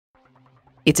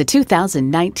It's a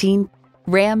 2019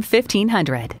 Ram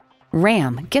 1500.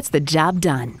 Ram gets the job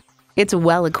done. It's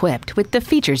well equipped with the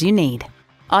features you need: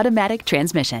 automatic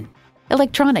transmission,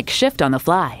 electronic shift on the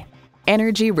fly,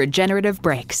 energy regenerative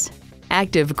brakes,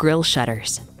 active grille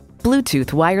shutters,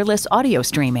 Bluetooth wireless audio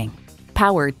streaming,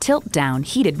 power tilt-down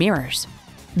heated mirrors,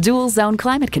 dual zone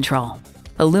climate control,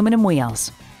 aluminum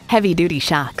wheels, heavy-duty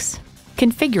shocks,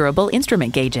 configurable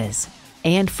instrument gauges,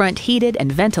 and front heated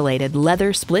and ventilated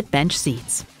leather split bench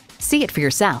seats. See it for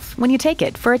yourself when you take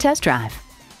it for a test drive.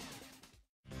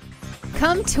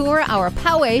 Come tour our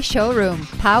Poway showroom.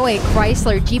 Poway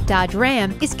Chrysler Jeep Dodge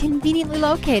Ram is conveniently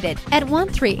located at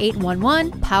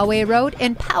 13811 Poway Road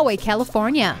in Poway,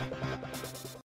 California.